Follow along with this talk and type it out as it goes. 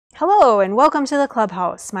Hello and welcome to the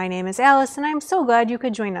Clubhouse. My name is Alice and I'm so glad you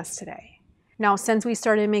could join us today. Now, since we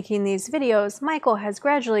started making these videos, Michael has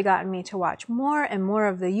gradually gotten me to watch more and more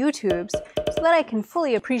of the YouTubes so that I can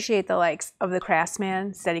fully appreciate the likes of the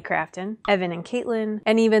Craftsman, Steady Craftin', Evan and Caitlin,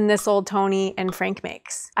 and even This Old Tony and Frank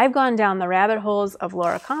Makes. I've gone down the rabbit holes of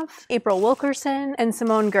Laura Kampf, April Wilkerson, and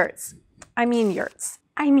Simone Gertz. I mean Yurts.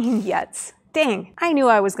 I mean Yetz. Dang, I knew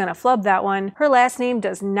I was gonna flub that one. Her last name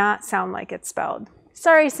does not sound like it's spelled.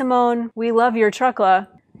 Sorry, Simone, we love your truckla.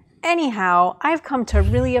 Anyhow, I've come to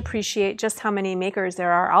really appreciate just how many makers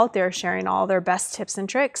there are out there sharing all their best tips and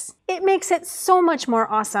tricks. It makes it so much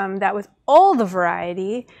more awesome that with all the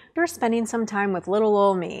variety, you're spending some time with little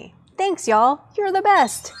ol' me. Thanks, y'all. You're the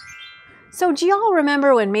best. So do y'all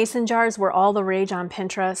remember when mason jars were all the rage on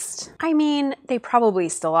Pinterest? I mean, they probably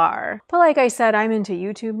still are. But like I said, I'm into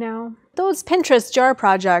YouTube now. Those Pinterest jar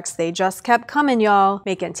projects, they just kept coming, y'all.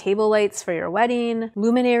 Making table lights for your wedding,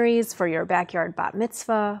 luminaries for your backyard bat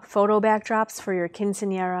mitzvah, photo backdrops for your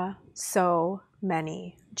quinceañera. So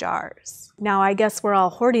many jars. Now I guess we're all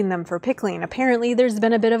hoarding them for pickling. Apparently there's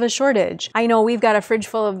been a bit of a shortage. I know we've got a fridge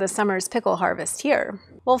full of the summer's pickle harvest here.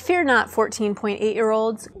 Well, fear not,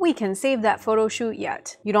 14.8-year-olds, we can save that photo shoot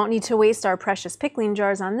yet. You don't need to waste our precious pickling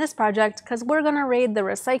jars on this project because we're gonna raid the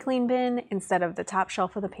recycling bin instead of the top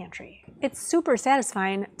shelf of the pantry. It's super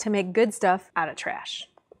satisfying to make good stuff out of trash.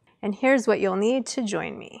 And here's what you'll need to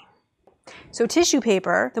join me. So tissue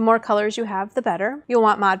paper, the more colors you have, the better. You'll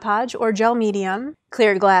want Mod Podge or gel medium,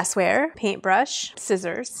 clear glassware, paintbrush,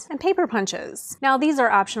 scissors, and paper punches. Now these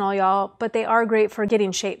are optional, y'all, but they are great for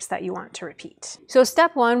getting shapes that you want to repeat. So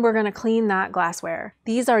step one, we're gonna clean that glassware.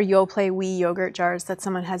 These are Yoplait Wee yogurt jars that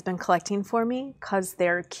someone has been collecting for me because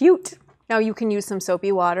they're cute. Now you can use some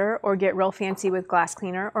soapy water or get real fancy with glass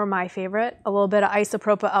cleaner, or my favorite, a little bit of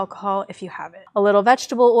isopropyl alcohol if you have it. A little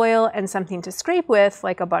vegetable oil and something to scrape with,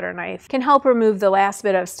 like a butter knife, can help remove the last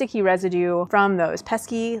bit of sticky residue from those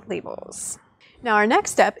pesky labels. Now our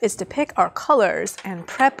next step is to pick our colors and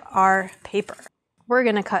prep our paper. We're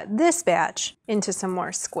gonna cut this batch into some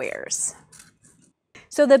more squares.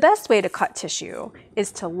 So the best way to cut tissue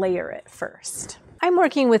is to layer it first. I'm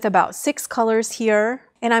working with about 6 colors here,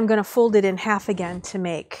 and I'm gonna fold it in half again to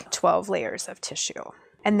make 12 layers of tissue.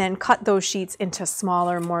 And then cut those sheets into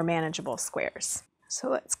smaller, more manageable squares. So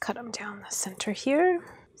let's cut them down the center here.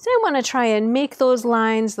 So I wanna try and make those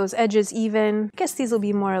lines, those edges even. I guess these will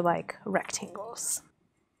be more like rectangles.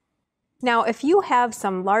 Now, if you have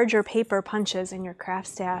some larger paper punches in your craft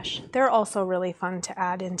stash, they're also really fun to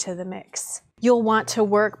add into the mix. You'll want to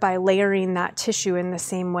work by layering that tissue in the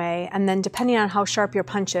same way, and then depending on how sharp your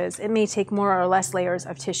punch is, it may take more or less layers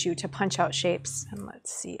of tissue to punch out shapes. And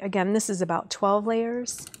let's see, again, this is about 12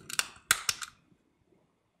 layers.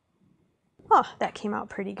 Oh, that came out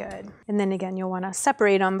pretty good. And then again, you'll want to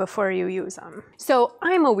separate them before you use them. So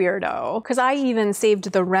I'm a weirdo, because I even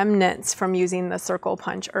saved the remnants from using the circle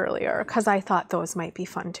punch earlier, because I thought those might be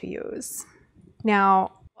fun to use.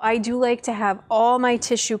 Now, I do like to have all my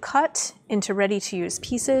tissue cut into ready-to-use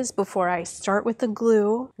pieces before I start with the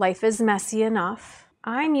glue. Life is messy enough.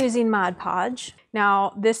 I'm using Mod Podge.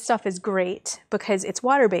 Now, this stuff is great because it's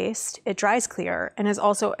water-based, it dries clear, and is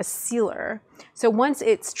also a sealer. So once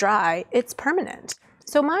it's dry, it's permanent.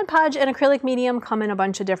 So Mod Podge and acrylic medium come in a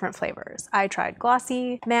bunch of different flavors. I tried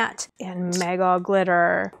glossy, matte, and mega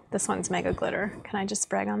glitter. This one's mega glitter. Can I just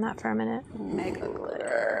brag on that for a minute? Mega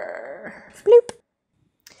glitter. Bloop.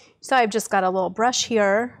 So I've just got a little brush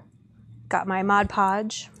here, got my Mod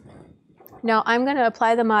Podge. Now I'm gonna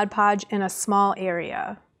apply the Mod Podge in a small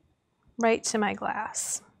area, right to my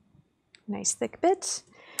glass. Nice thick bit.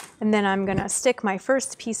 And then I'm gonna stick my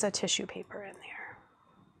first piece of tissue paper in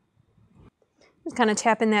there. Just kind of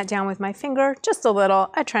tapping that down with my finger, just a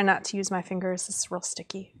little. I try not to use my fingers, it's real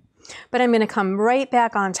sticky. But I'm gonna come right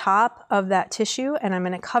back on top of that tissue and I'm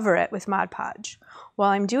gonna cover it with Mod Podge. While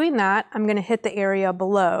I'm doing that, I'm gonna hit the area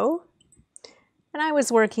below. And I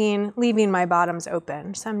was working, leaving my bottoms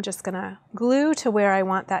open. So I'm just gonna glue to where I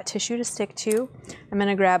want that tissue to stick to. I'm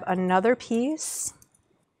gonna grab another piece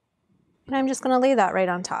and I'm just gonna lay that right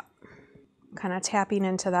on top. Kind of tapping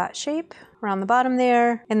into that shape around the bottom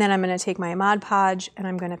there. And then I'm gonna take my Mod Podge and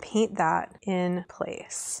I'm gonna paint that in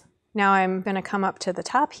place. Now I'm gonna come up to the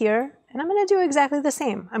top here and I'm gonna do exactly the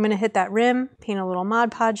same. I'm gonna hit that rim, paint a little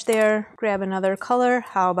Mod Podge there, grab another color.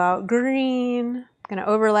 How about green? I'm gonna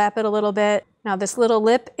overlap it a little bit. Now this little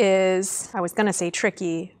lip is, I was gonna say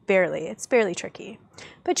tricky, barely. It's barely tricky.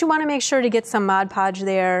 But you wanna make sure to get some Mod Podge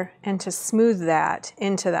there and to smooth that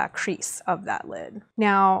into that crease of that lid.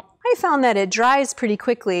 Now, I found that it dries pretty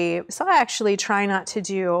quickly, so I actually try not to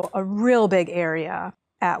do a real big area.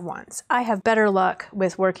 at once. I have better luck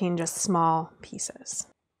with working just small pieces.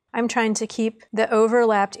 I'm trying to keep the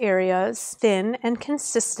overlapped areas thin and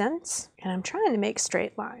consistent, and I'm trying to make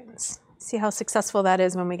straight lines. See how successful that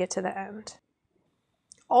is when we get to the end.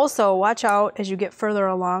 Also, watch out as you get further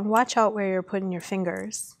along, watch out where you're putting your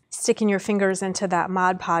fingers. Sticking your fingers into that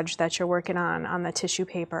Mod Podge that you're working on the tissue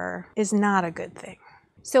paper is not a good thing.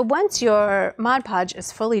 So once your Mod Podge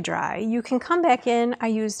is fully dry, you can come back in. I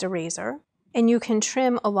used a razor, and you can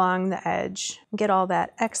trim along the edge, get all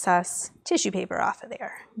that excess tissue paper off of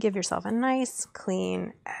there. Give yourself a nice,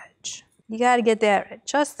 clean edge. You gotta get that at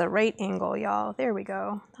just the right angle, y'all. There we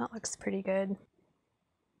go. That looks pretty good.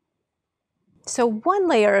 So one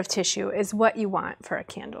layer of tissue is what you want for a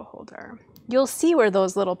candle holder. You'll see where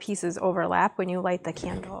those little pieces overlap when you light the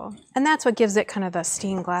candle. And that's what gives it kind of the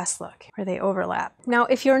stained glass look, where they overlap. Now,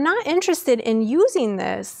 if you're not interested in using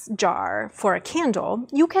this jar for a candle,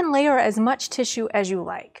 you can layer as much tissue as you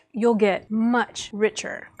like. You'll get much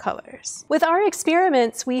richer colors. With our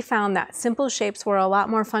experiments, we found that simple shapes were a lot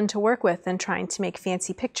more fun to work with than trying to make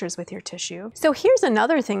fancy pictures with your tissue. So here's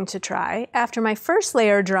another thing to try. After my first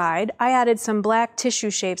layer dried, I added some black tissue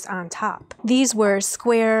shapes on top. These were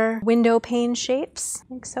square window pane shapes,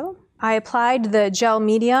 like so. I applied the gel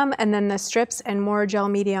medium and then the strips and more gel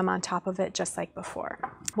medium on top of it, just like before.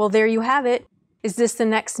 Well, there you have it. Is this the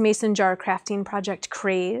next mason jar crafting project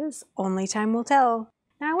craze? Only time will tell.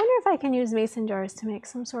 Now I wonder if I can use mason jars to make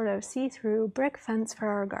some sort of see-through brick fence for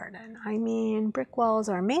our garden. I mean, brick walls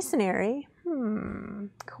are masonry.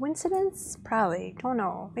 Coincidence? Probably. Don't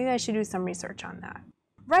know. Maybe I should do some research on that.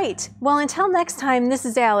 Right. Well, until next time, this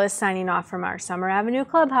is Alice signing off from our Summer Avenue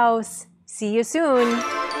Clubhouse. See you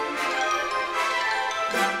soon.